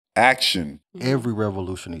Action. Every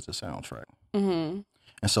revolution needs a soundtrack. And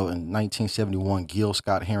so in 1971, Gil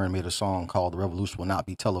Scott-Heron made a song called "The Revolution Will Not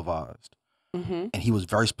Be Televised." And he was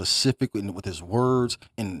very specific with his words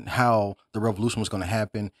and how the revolution was going to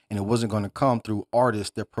happen, and it wasn't going to come through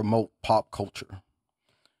artists that promote pop culture.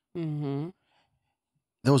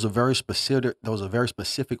 There was a very specific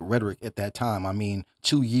rhetoric at that time. I mean,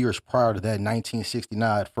 2 years prior to that,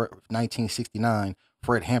 1969,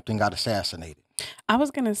 Fred Hampton got assassinated. I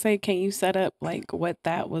was gonna say, can you set up like what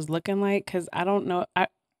that was looking like? Because I don't know. I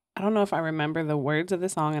don't know if I remember the words of the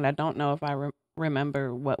song, and I don't know if I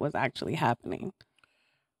remember what was actually happening.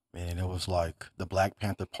 Man, it was like the Black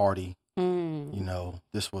Panther Party. You know,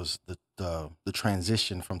 this was the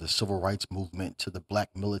transition from the civil rights movement to the Black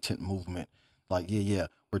militant movement. Like, yeah,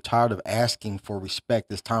 we're tired of asking for respect.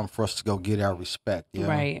 It's time for us to go get our respect. Yeah?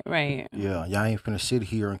 Right. Yeah, y'all ain't finna sit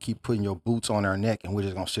here and keep putting your boots on our neck and we're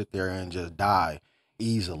just gonna sit there and just die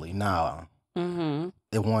easily. Nah.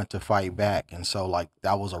 They wanted to fight back. And so, like,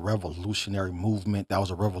 that was a revolutionary movement. That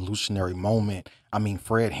was a revolutionary moment. I mean,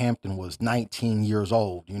 Fred Hampton was 19 years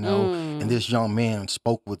old, you know, and this young man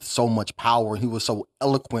spoke with so much power. He was so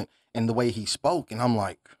eloquent in the way he spoke. And I'm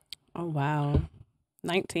like, oh, wow.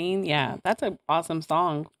 19. Yeah, that's an awesome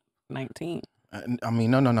song. 19. I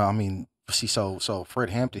mean, no. I mean, see, so Fred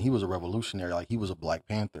Hampton, he was a revolutionary. Like, he was a Black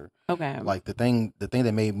Panther. Okay. Like, the thing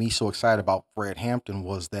that made me so excited about Fred Hampton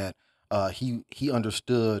was that he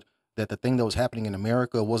understood that the thing that was happening in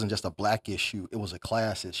America wasn't just a Black issue; it was a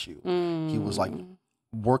class issue. He was like,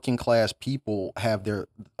 working class people have their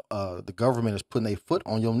the government is putting their foot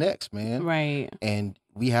on your necks, man. Right. And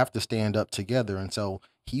we have to stand up together. And so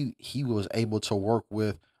he was able to work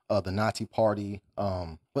with the Nazi Party,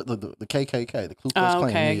 but the KKK, the Ku Klux Klan.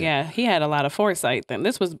 Okay, yeah, he had a lot of foresight then.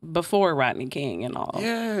 This was before Rodney King and all.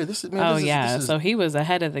 Yeah, this is so he was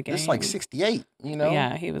ahead of the game. It's like 68, you know.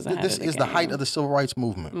 Yeah, he was ahead This of the is game. the height of the civil rights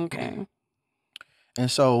movement. Okay.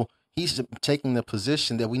 And so he's taking the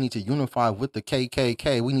position that we need to unify with the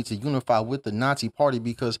KKK. We need to unify with the Nazi Party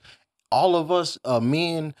because all of us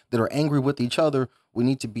men that are angry with each other, we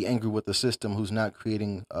need to be angry with the system who's not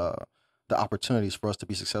creating the opportunities for us to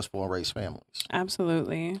be successful and raise families.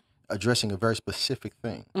 Absolutely. Addressing a very specific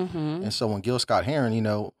thing. And so when Gil Scott-Heron, you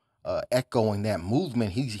know, echoing that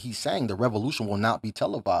movement, he's saying the revolution will not be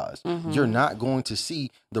televised. You're not going to see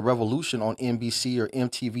the revolution on NBC or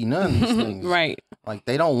MTV, none of these things. Right. Like,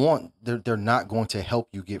 they're not going to help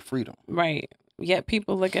you get freedom. Right. Yet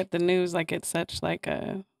people look at the news like it's such like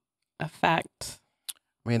a fact.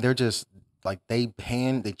 I mean, they're just like, they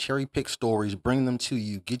cherry pick stories, bring them to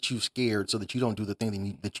you, get you scared so that you don't do the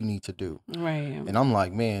thing that you need to do. Right. And I'm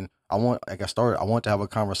like, man, I want to have a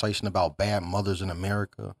conversation about bad mothers in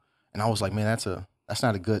America. And I was like, man, that's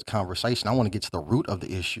not a good conversation. I want to get to the root of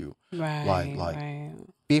the issue. Right. Like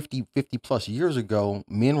 50 plus years ago,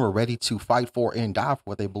 men were ready to fight for and die for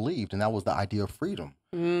what they believed. And that was the idea of freedom.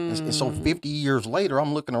 And so 50 years later,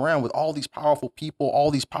 I'm looking around with all these powerful people, all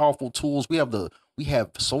these powerful tools. We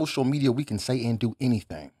have social media. We can say and do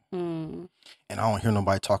anything. And I don't hear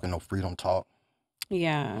nobody talking no freedom talk.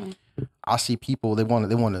 Yeah. I see people, they want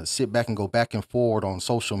to sit back and go back and forward on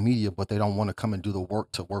social media, but they don't want to come and do the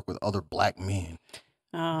work to work with other Black men.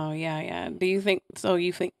 Oh, yeah. Do you think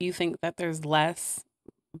you think that there's less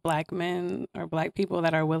Black men or Black people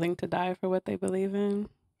that are willing to die for what they believe in?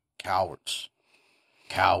 Cowards.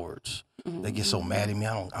 They get so mad at me.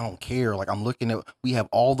 I don't care. Like, I'm looking at, we have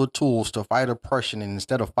all the tools to fight oppression, and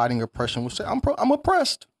instead of fighting oppression, we say I'm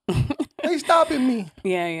oppressed. They stopping me.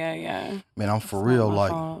 Yeah. Man, I'm for real.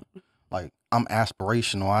 Like I'm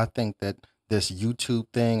aspirational. I think that this YouTube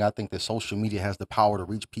thing, I think that social media has the power to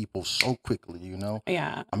reach people so quickly, you know?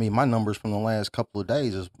 Yeah. I mean, my numbers from the last couple of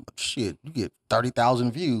days is shit. You get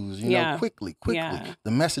 30,000 views, you know, quickly. Yeah.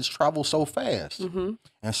 The message travels so fast. And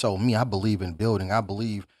so I believe in building. I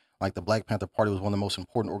believe like the Black Panther Party was one of the most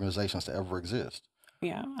important organizations to ever exist.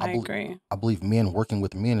 Yeah, I agree. I believe men working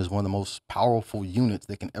with men is one of the most powerful units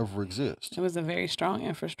that can ever exist. It was a very strong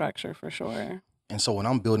infrastructure for sure. And so when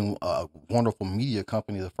I'm building a wonderful media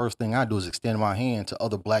company, the first thing I do is extend my hand to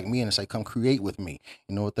other Black men and say, come create with me.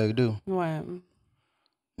 You know what they do? What?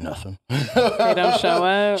 Nothing. They don't show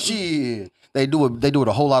up? Shit. They do what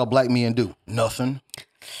a whole lot of Black men do. Nothing.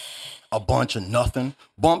 A bunch of nothing.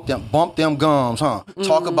 Bump them gums, huh?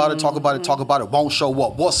 Talk about it. Won't show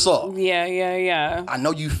up. What's up? Yeah. I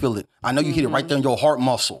know you feel it. I know you hit it right there in your heart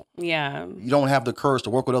muscle. Yeah. You don't have the courage to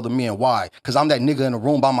work with other men. Why? Because I'm that nigga in the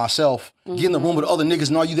room by myself. Get in the room with other niggas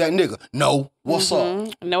and are you that nigga? No. What's up?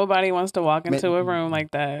 Nobody wants to walk into a room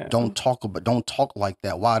like that. Don't talk like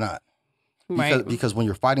that. Why not? Because when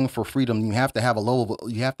you're fighting for freedom, you have to have a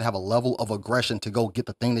level of aggression to go get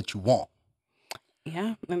the thing that you want.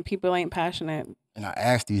 Yeah, and people ain't passionate. And I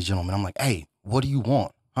asked these gentlemen, I'm like, hey, what do you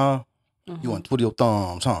want? Huh? You want to twiddle your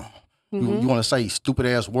thumbs, huh? You want to say stupid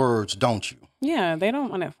ass words, don't you? Yeah, they don't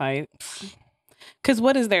want to fight. Because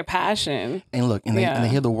what is their passion? And look, and they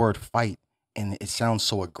hear the word fight, and it sounds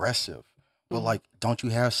so aggressive. But like, don't you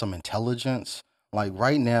have some intelligence? Like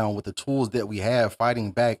right now, with the tools that we have,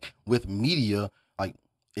 fighting back with media, like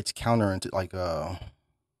it's counterintuitive. Like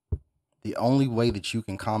the only way that you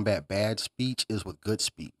can combat bad speech is with good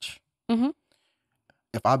speech. Mm-hmm.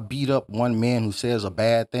 If I beat up one man who says a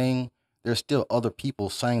bad thing, there's still other people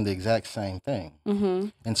saying the exact same thing. Mm-hmm.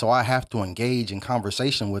 And so I have to engage in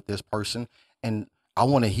conversation with this person, and I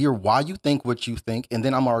want to hear why you think what you think, and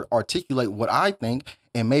then I'm going to articulate what I think,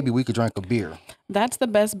 and maybe we could drink a beer. That's the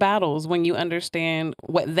best battles, when you understand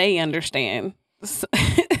what they understand.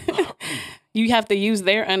 You have to use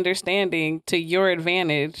their understanding to your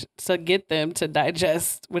advantage to get them to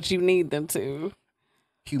digest what you need them to.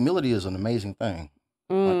 Humility is an amazing thing.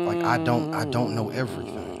 Like I don't know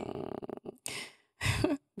everything.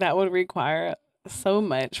 That would require so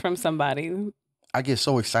much from somebody. I get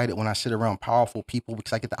so excited when I sit around powerful people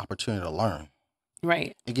because I get the opportunity to learn.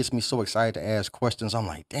 Right. It gets me so excited to ask questions. I'm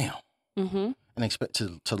like, damn. Mm-hmm. And expect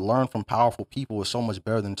to learn from powerful people is so much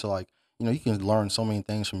better than to, like, you know, you can learn so many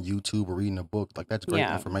things from YouTube or reading a book. Like, that's great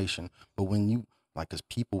information. But when you, like, because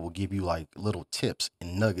people will give you like little tips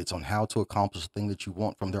and nuggets on how to accomplish the thing that you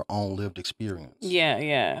want from their own lived experience. Yeah,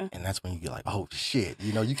 yeah. And that's when you get like, oh shit,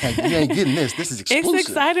 you know, you ain't getting this. This is exclusive. It's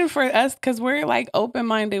exciting for us because we're like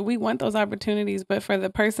open-minded. We want those opportunities. But for the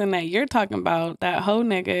person that you're talking about, that hoe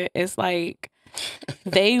nigga, it's like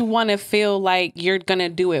they want to feel like you're going to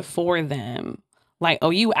do it for them. Like, oh,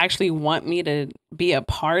 you actually want me to be a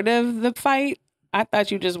part of the fight? I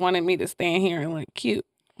thought you just wanted me to stand here and look cute.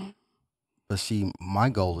 But see, my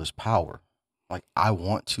goal is power. Like, I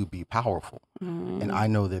want to be powerful. Mm. And I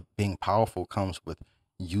know that being powerful comes with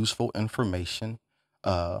useful information.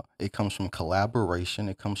 It comes from collaboration.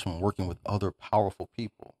 It comes from working with other powerful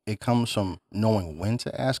people. It comes from knowing when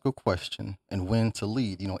to ask a question and when to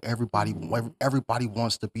lead. You know, everybody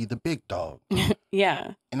wants to be the big dog.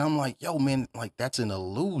 Yeah. And I'm like, yo, man, like, that's an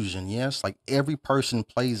illusion. Yes. Like, every person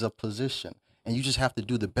plays a position, and you just have to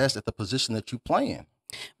do the best at the position that you play in.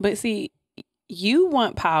 But see, you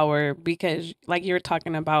want power because, like, you're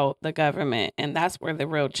talking about the government, and that's where the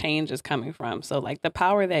real change is coming from. So, like, the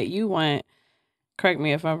power that you want, correct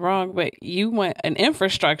me if I'm wrong, but you want an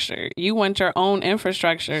infrastructure. You want your own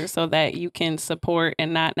infrastructure so that you can support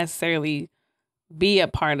and not necessarily be a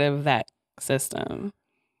part of that system.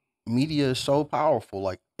 Media is so powerful.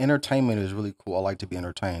 Like, entertainment is really cool. I like to be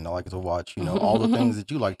entertained. I like to watch, you know, all the things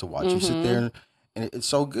that you like to watch. You sit there and it's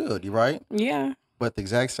so good, right? Yeah. But at the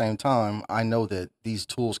exact same time, I know that these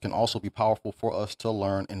tools can also be powerful for us to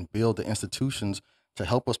learn and build the institutions to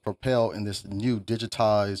help us propel in this new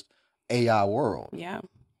digitized AI world. Yeah.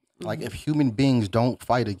 Like, if human beings don't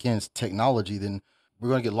fight against technology, then we're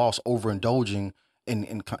going to get lost overindulging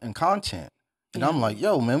in content. And I'm like,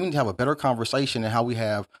 yo, man, we need to have a better conversation than how we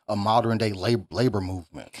have a modern day labor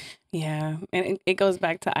movement. Yeah. And it goes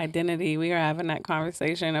back to identity. We were having that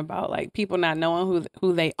conversation about, like, people not knowing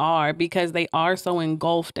who they are because they are so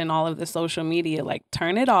engulfed in all of the social media. Like,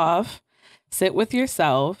 turn it off, sit with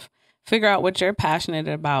yourself, figure out what you're passionate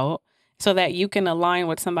about so that you can align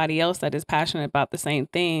with somebody else that is passionate about the same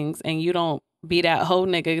things, and you don't be that whole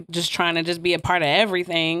nigga just trying to just be a part of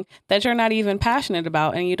everything that you're not even passionate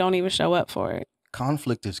about, and you don't even show up for it.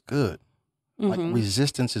 Conflict is good. Like,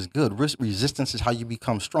 resistance is good. Resistance is how you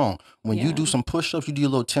become strong. When you do some push-ups, you do a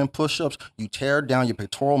little 10 push-ups, you tear down your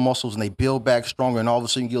pectoral muscles and they build back stronger, and all of a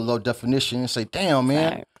sudden you get a little definition and say, damn,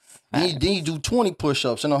 man. Facts. Then you do 20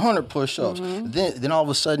 push-ups and 100 push-ups. Then all of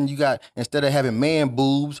a sudden you got, instead of having man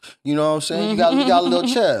boobs, you know what I'm saying? You got a little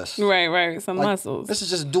chest. Right. Some muscles. This is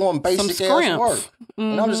just doing basic ass work.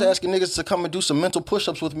 And I'm just asking niggas to come and do some mental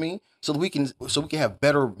push-ups with me so that we can have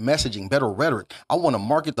better messaging, better rhetoric. I want to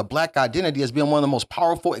market the Black identity as being one of the most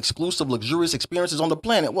powerful, exclusive, luxurious experiences on the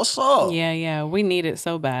planet. What's up? Yeah. We need it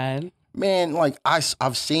so bad. Man, like,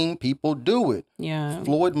 I've seen people do it. Yeah.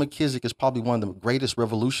 Floyd McKissick is probably one of the greatest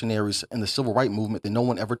revolutionaries in the civil rights movement that no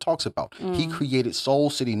one ever talks about. He created Soul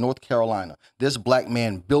City, North Carolina. This black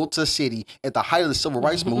man built a city at the height of the civil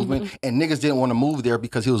rights movement, and niggas didn't want to move there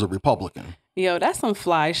because he was a Republican. Yo, that's some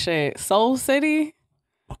fly shit. Soul City?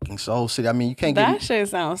 Fucking Soul City. I mean, you can't get... That shit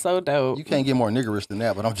sounds so dope. You can't get more niggerish than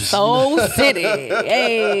that, but I'm just... Soul City.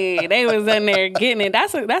 Hey, they was in there getting it.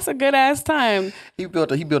 That's a good ass time. He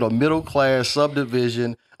built a middle class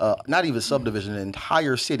subdivision not even subdivision, an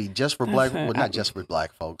entire city just for black, well, not just for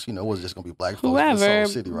black folks. You know, it wasn't just gonna be black folks. Whoever, the whole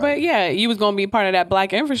city, right? But yeah, you was gonna be part of that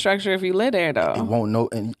black infrastructure if you live there, though. It won't know,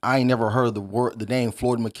 and I ain't never heard the name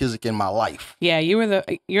Floyd McKissick in my life. Yeah, you're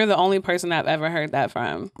the only person I've ever heard that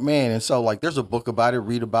from. Man, and so like, there's a book about it.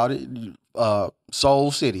 Read about it.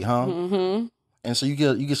 Soul City, huh? Mm-hmm. And so you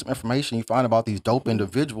get some information. You find about these dope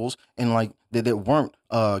individuals, and like that weren't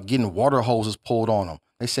getting water hoses pulled on them.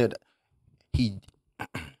 They said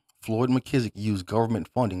Floyd McKissick used government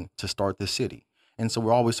funding to start this city. And so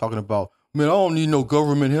we're always talking about, man, I don't need no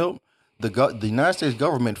government help. The United States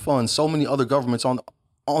government funds so many other governments on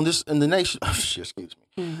this in the nation. Excuse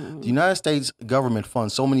me. Mm-hmm. The United States government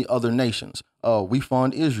funds so many other nations. We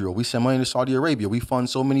fund Israel. We send money to Saudi Arabia. We fund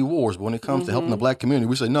so many wars. But when it comes to helping the black community,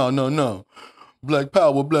 we say, no. Black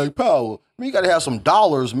power, black power. I mean, you got to have some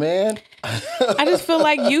dollars, man. I just feel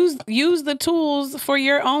like use the tools for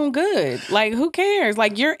your own good. Like, who cares?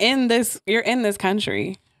 Like, you're in this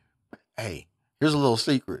country. Hey, here's a little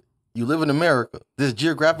secret. You live in America. This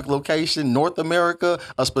geographic location, North America,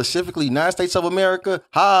 specifically United States of America.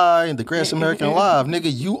 Hi, the greatest American alive.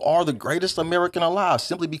 Nigga, you are the greatest American alive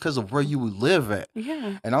simply because of where you live at.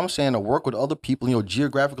 Yeah. And I'm saying to work with other people in your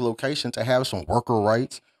geographic location to have some worker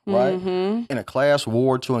rights, right? Mm-hmm. In a class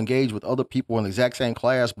war to engage with other people in the exact same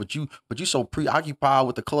class, but you so preoccupied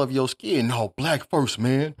with the color of your skin. No, black first,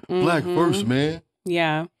 man. Black first, man.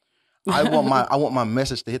 Yeah. I want my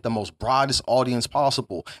message to hit the most broadest audience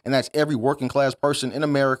possible, and that's every working class person in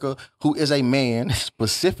America who is a man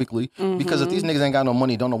specifically. Because if these niggas ain't got no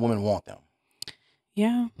money, don't no women want them.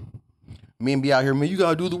 Yeah. Men be out here, man. You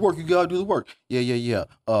gotta do the work. You gotta do the work. Yeah.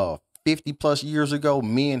 50 plus years ago,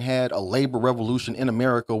 men had a labor revolution in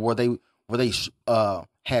America where they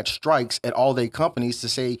had strikes at all their companies to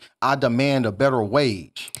say, I demand a better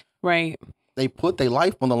wage. Right. They put their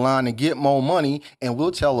life on the line and get more money, and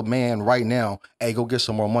we'll tell a man right now, hey, go get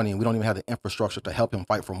some more money, and we don't even have the infrastructure to help him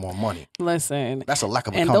fight for more money. Listen. That's a lack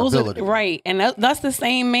of accountability. Right. And that's the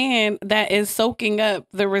same man that is soaking up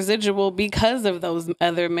the residual because of those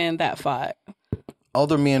other men that fought.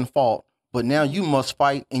 Other men fought, but now you must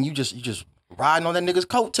fight, and you just riding on that nigga's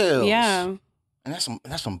coattails. Yeah. And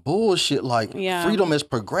that's some bullshit. Like, freedom is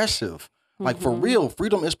progressive. Like, for real,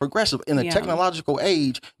 freedom is progressive. In a technological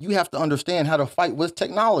age, you have to understand how to fight with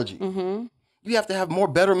technology. You have to have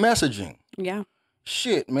better messaging. Yeah.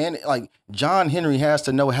 Shit, man. Like, John Henry has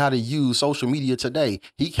to know how to use social media today.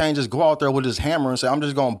 He can't just go out there with his hammer and say, I'm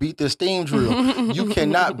just going to beat this steam drill. You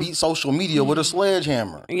cannot beat social media with a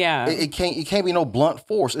sledgehammer. Yeah. It can't be no blunt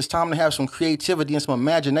force. It's time to have some creativity and some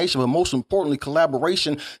imagination, but most importantly,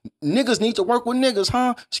 collaboration. Niggas need to work with niggas,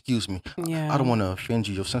 huh? Excuse me. Yeah. I don't want to offend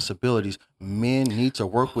you, your sensibilities. Men need to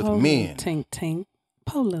work with men. Tink.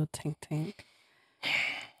 Polo tink.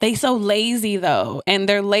 They so lazy, though, and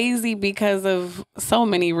they're lazy because of so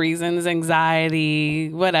many reasons, anxiety,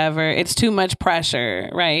 whatever. It's too much pressure,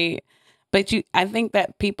 right? But I think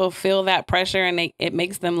that people feel that pressure, and it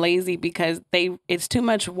makes them lazy because it's too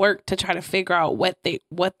much work to try to figure out what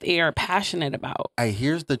they are passionate about. Hey,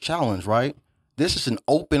 here's the challenge, right? This is an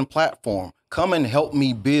open platform. Come and help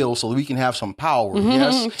me build so we can have some power.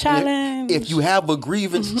 Yes. Challenge. If you have a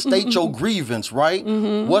grievance, state your grievance, right?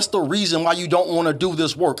 What's the reason why you don't want to do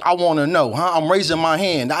this work? I want to know, huh? I'm raising my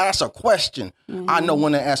hand. That's a question. I know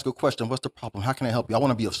when to ask a question. What's the problem? How can I help you? I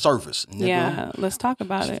want to be of service. Nigga. Yeah, let's talk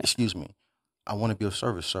about it. Excuse me. I want to be of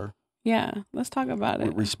service, sir. Yeah, let's talk about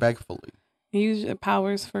it. Respectfully. Use your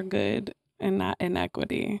powers for good and not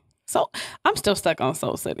inequity. So I'm still stuck on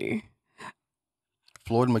Soul City.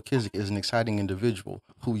 Floyd McKissick is an exciting individual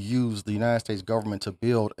who used the United States government to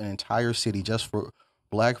build an entire city just for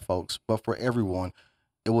black folks, but for everyone.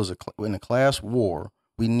 It was in a class war.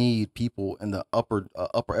 We need people in the upper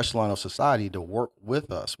echelon of society to work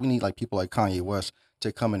with us. We need people like Kanye West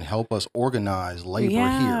to come and help us organize labor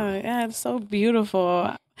here. Yeah, it's so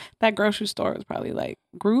beautiful. That grocery store is probably like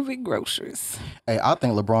groovy groceries. Hey, I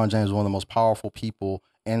think LeBron James is one of the most powerful people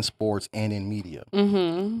in sports and in media.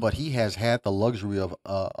 But he has had the luxury of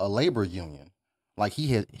a labor union. Like,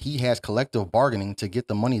 he has collective bargaining to get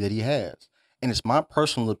the money that he has. And it's my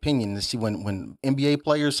personal opinion to see when NBA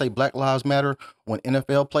players say Black Lives Matter, when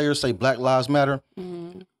NFL players say Black Lives Matter,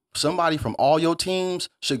 somebody from all your teams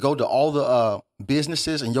should go to all the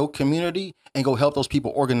businesses in your community and go help those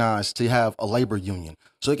people organize to have a labor union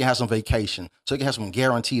so they can have some vacation, so they can have some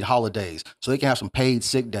guaranteed holidays, so they can have some paid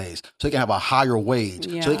sick days, so they can have a higher wage,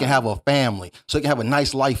 so they can have a family, so they can have a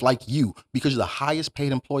nice life like you, because you're the highest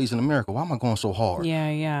paid employees in America. Why am I going so hard?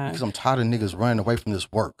 Yeah. Because I'm tired of niggas running away from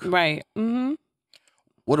this work. Right.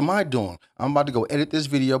 What am I doing? I'm about to go edit this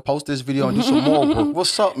video, post this video, and do some more work.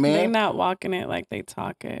 What's up, man? They not walking it like they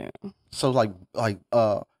talk it. So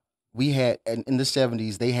we had in the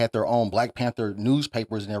 70s, they had their own Black Panther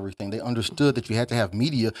newspapers and everything. They understood that you had to have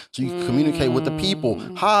media so you could communicate with the people.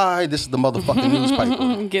 Hi, this is the motherfucking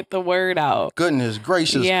newspaper. Get the word out. Goodness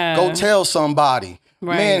gracious. Yeah. Go tell somebody.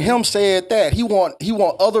 Right. Man, him said that. He want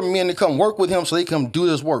other men to come work with him so they can do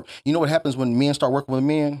this work. You know what happens when men start working with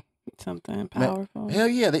men? Something powerful. Man, hell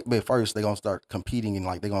yeah! But first they're gonna start competing and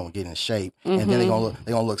like they're gonna get in shape, and then they're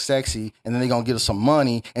gonna look sexy, and then they're gonna get us some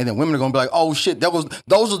money, and then women are gonna be like, oh shit, those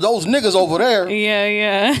niggas over there.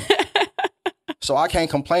 Yeah. So I can't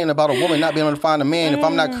complain about a woman not being able to find a man if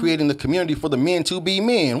I'm not creating the community for the men to be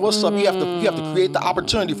men. What's up? You have to create the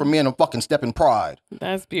opportunity for men to fucking step in pride.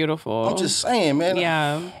 That's beautiful. I'm just saying, man.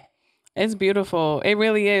 Yeah, it's beautiful. It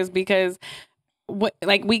really is, because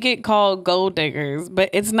we get called gold diggers, but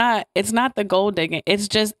it's not the gold digging. It's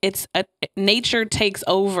just nature takes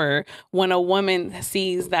over when a woman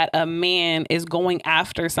sees that a man is going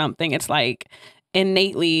after something. It's like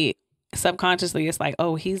innately, subconsciously, it's like,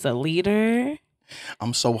 oh, he's a leader.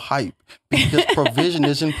 I'm so hyped because provision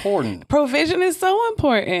is important. Provision is so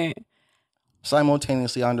important.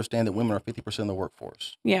 Simultaneously, I understand that women are 50% of the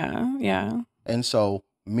workforce. Yeah. And so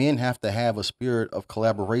men have to have a spirit of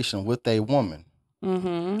collaboration with a woman.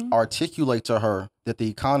 Articulate to her that the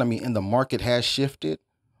economy and the market has shifted.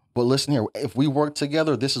 But listen here, if we work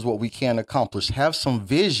together, this is what we can accomplish. Have some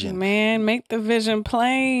vision. Man, make the vision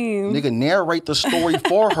plain. Nigga, narrate the story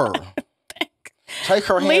for her. Take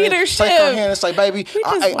her hand. Leadership. Take her hand and say, baby,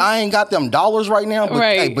 I ain't got them dollars right now, but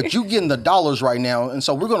right. Hey, but you getting the dollars right now, and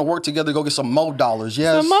so we're gonna work together to go get some more dollars.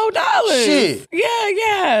 Yes, some more dollars. Shit.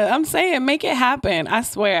 Yeah. I'm saying, make it happen. I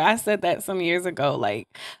swear, I said that some years ago. Like,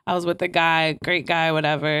 I was with a guy, great guy,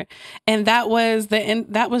 whatever, and that was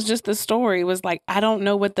just the story. Was like, I don't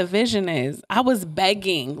know what the vision is. I was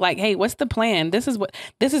begging, like, hey, what's the plan? This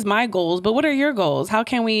is my goals, but what are your goals? How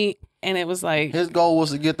can we? And it was like, his goal was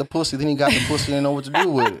to get the pussy. Then he got the pussy and know what to do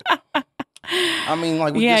with it. I mean,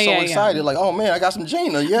 like, we get so excited. Like, oh man, I got some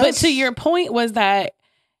Gina. Yes. But to your point was that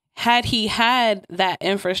had he had that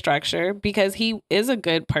infrastructure, because he is a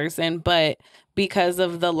good person, but because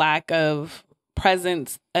of the lack of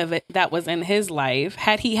presence of it that was in his life,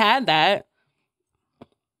 had he had that.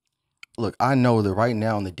 Look, I know that right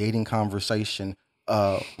now in the dating conversation,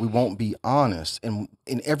 we won't be honest. And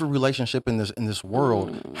in every relationship in this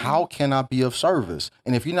world, how can I be of service?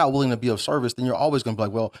 And if you're not willing to be of service, then you're always going to be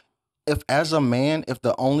like, well, if as a man, if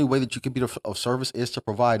the only way that you can be of service is to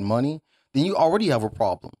provide money, then you already have a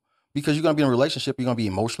problem. Because you're going to be in a relationship, you're going to be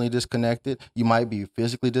emotionally disconnected. You might be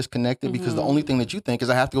physically disconnected because the only thing that you think is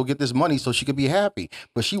I have to go get this money so she could be happy.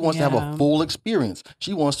 But she wants to have a full experience.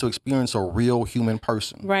 She wants to experience a real human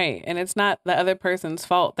person. Right. And it's not the other person's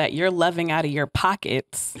fault that you're loving out of your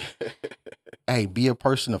pockets. Hey, be a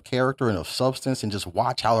person of character and of substance and just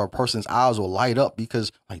watch how a person's eyes will light up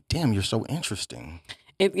because, like, damn, you're so interesting.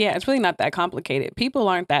 It's really not that complicated. People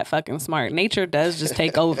aren't that fucking smart. Nature does just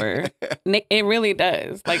take over. It really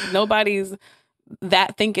does. Like, nobody's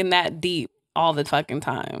thinking that deep all the fucking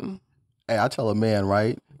time. Hey, I tell a man,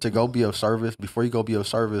 right, to go be of service, before you go be of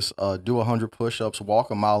service, do 100 push-ups,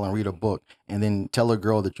 walk a mile and read a book. And then tell a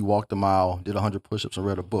girl that you walked a mile, did 100 push-ups and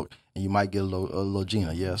read a book. And you might get a little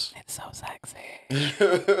Gina, yes? It's so sexy.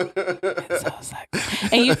 It's so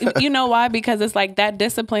sexy. And you know why? Because it's like that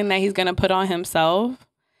discipline that he's going to put on himself.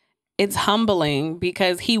 It's humbling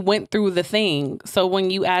because he went through the thing. So when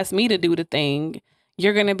you ask me to do the thing,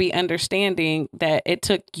 you're going to be understanding that it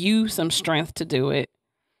took you some strength to do it.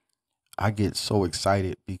 I get so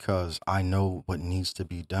excited because I know what needs to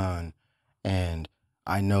be done. And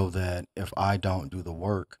I know that if I don't do the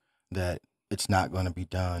work, that it's not going to be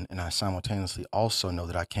done. And I simultaneously also know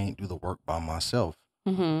that I can't do the work by myself.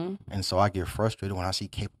 And so I get frustrated when I see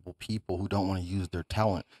capable people who don't want to use their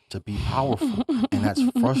talent to be powerful. And that's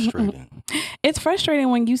frustrating. It's frustrating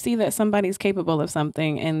when you see that somebody's capable of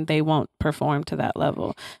something and they won't perform to that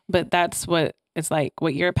level. But that's what it's like.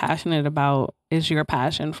 What you're passionate about is your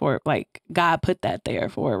passion for it. Like, God put that there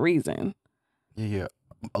for a reason. Yeah.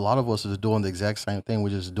 A lot of us is doing the exact same thing. We're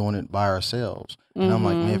just doing it by ourselves. And I'm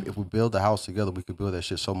like, man, if we build the house together, we could build that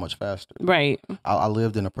shit so much faster. Right. I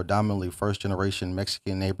lived in a predominantly first generation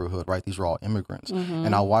Mexican neighborhood, right? These were all immigrants.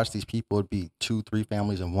 And I watched these people, it'd be 2-3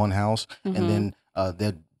 families in one house. And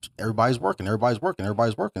then everybody's working.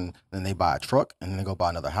 Then they buy a truck and then they go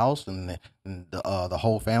buy another house. And the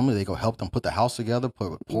whole family, they go help them put the house together,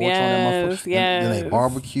 put a porch on them. Then they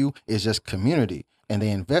barbecue. It's just community. and they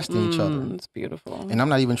invest in each other. It's beautiful. And I'm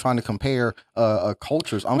not even trying to compare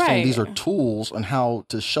cultures. I'm saying these are tools on how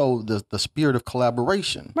to show the spirit of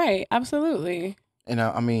collaboration. Right. Absolutely. And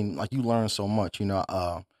I mean, like, you learn so much, you know.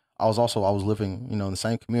 I was living, you know, in the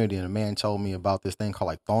same community, and a man told me about this thing called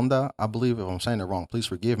like Tonda, I believe. If I'm saying it wrong, please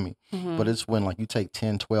forgive me. But it's when like you take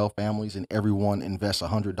 10, 12 families and everyone invests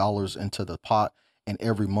 $100 into the pot, and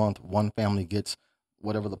every month one family gets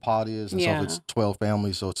whatever the pot is. And so if it's 12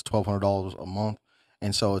 families, so it's $1,200 a month.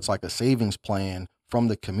 And so it's like a savings plan from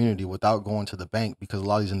the community without going to the bank, because a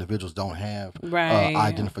lot of these individuals don't have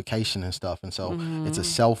identification and stuff. And so it's a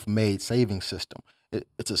self-made savings system.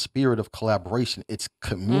 It's a spirit of collaboration. It's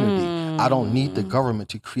community. I don't need the government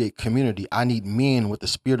to create community. I need men with the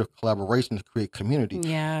spirit of collaboration to create community.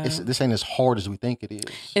 Yeah. This ain't as hard as we think it is.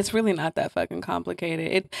 It's really not that fucking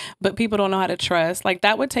complicated. But people don't know how to trust. Like,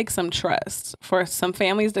 that would take some trust for some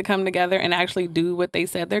families to come together and actually do what they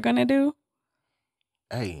said they're going to do.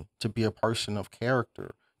 Hey, to be a person of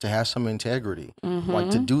character, to have some integrity, like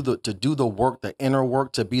to do the work, the inner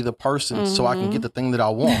work, to be the person so I can get the thing that I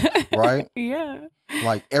want, right? Yeah.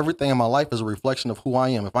 Like, everything in my life is a reflection of who I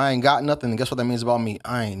am. If I ain't got nothing, then guess what that means about me?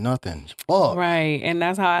 I ain't nothing. Fuck. Right. And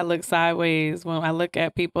that's how I look sideways when I look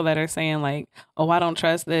at people that are saying like, oh, I don't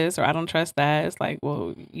trust this or I don't trust that. It's like,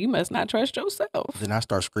 well, you must not trust yourself. Then I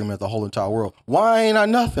start screaming at the whole entire world, why ain't I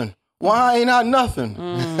nothing? Why ain't I nothing?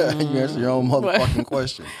 You answer your own motherfucking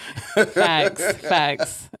question.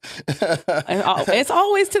 Facts. It's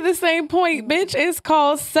always to the same point, bitch. It's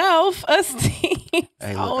called self-esteem.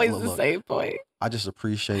 It's always the same point. I just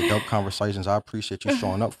appreciate dope conversations. I appreciate you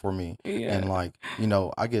showing up for me. And like, you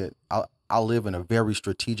know, I live in a very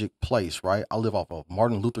strategic place, right? I live off of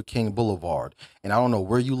Martin Luther King Boulevard. And I don't know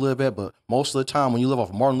where you live at, but most of the time when you live off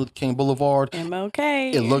of Martin Luther King Boulevard,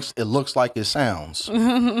 MLK, it looks like it sounds.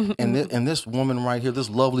 and this woman right here, this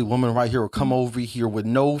lovely woman right here will come over here with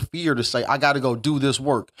no fear to say, I got to go do this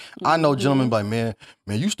work. I know gentlemen like, man,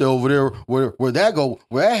 you stay over there where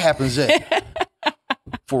that happens at.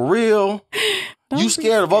 For real? You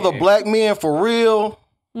scared of other black men for real?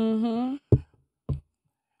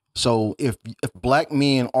 So if black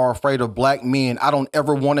men are afraid of black men, I don't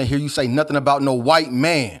ever want to hear you say nothing about no white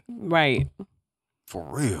man. Right. For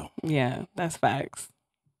real. Yeah, that's facts.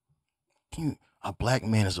 A black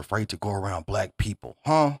man is afraid to go around black people,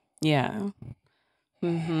 huh? Yeah.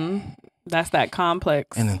 That's that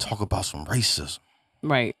complex. And then talk about some racism.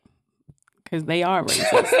 Right. Because they are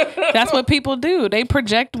racist. That's what people do. They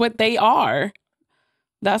project what they are.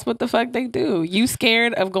 That's what the fuck they do. You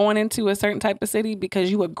scared of going into a certain type of city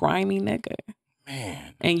because you a grimy nigga.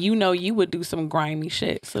 Man. And you know you would do some grimy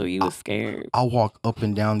shit, so you was scared. I walk up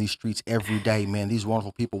and down these streets every day, man. These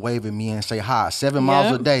wonderful people waving me and say hi. 7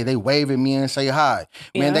 miles a day, they waving me and say hi.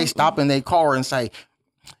 Man, they stop in their car and say,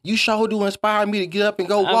 you sure do inspire me to get up and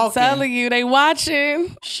go walking. I'm telling you, they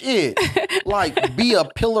watching. Shit. Like, be a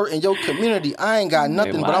pillar in your community. I ain't got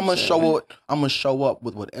nothing, but I'm gonna show up. I'm gonna show up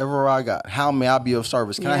with whatever I got. How may I be of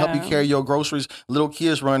service? Can I help you carry your groceries? Little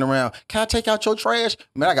kids running around. Can I take out your trash?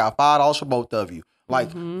 Man, I got $5 for both of you.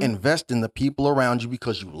 Like, invest in the people around you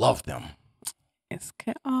because you love them. It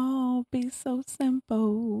can all be so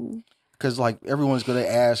simple. Because like, everyone's gonna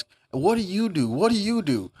ask, what do you do? What do you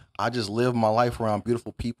do? I just live my life around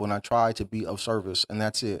beautiful people and I try to be of service, and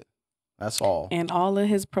that's it. That's all. And all of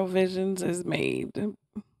his provisions is made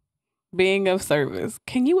being of service.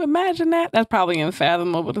 Can you imagine that? That's probably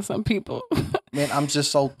unfathomable to some people. Man, I'm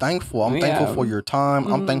just so thankful. I'm thankful for your time.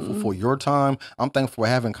 I'm thankful for your time. I'm thankful for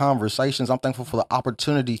having conversations. I'm thankful for the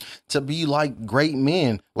opportunity to be like great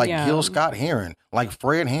men, like Gil Scott-Heron, like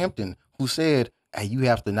Fred Hampton, who said, hey, you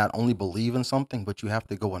have to not only believe in something, but you have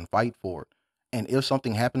to go and fight for it. And if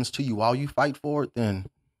something happens to you while you fight for it, then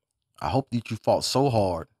I hope that you fought so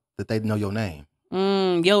hard that they know your name.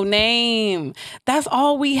 Your name. That's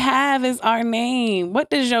all we have is our name. What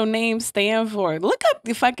does your name stand for? Look up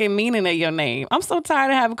the fucking meaning of your name. I'm so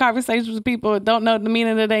tired of having conversations with people that don't know the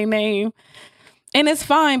meaning of their name. And it's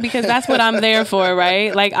fine because that's what I'm there for,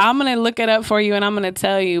 right? Like, I'm going to look it up for you and I'm going to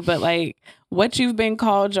tell you. But like, what you've been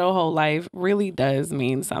called your whole life really does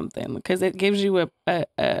mean something because it gives you a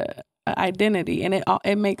identity and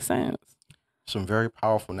it makes sense. Some very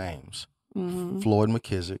powerful names. Floyd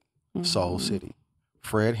McKissick, Soul City.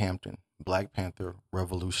 Fred Hampton, Black Panther,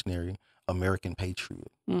 revolutionary, American patriot.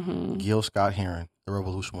 Gil Scott-Heron, the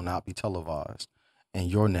revolution will not be televised. And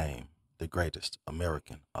your name, the greatest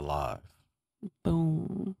American alive.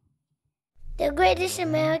 Boom. The greatest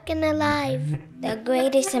American alive. The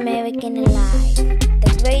greatest American alive.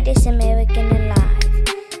 The greatest American alive.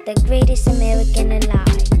 The greatest American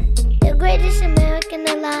alive. The greatest American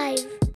alive.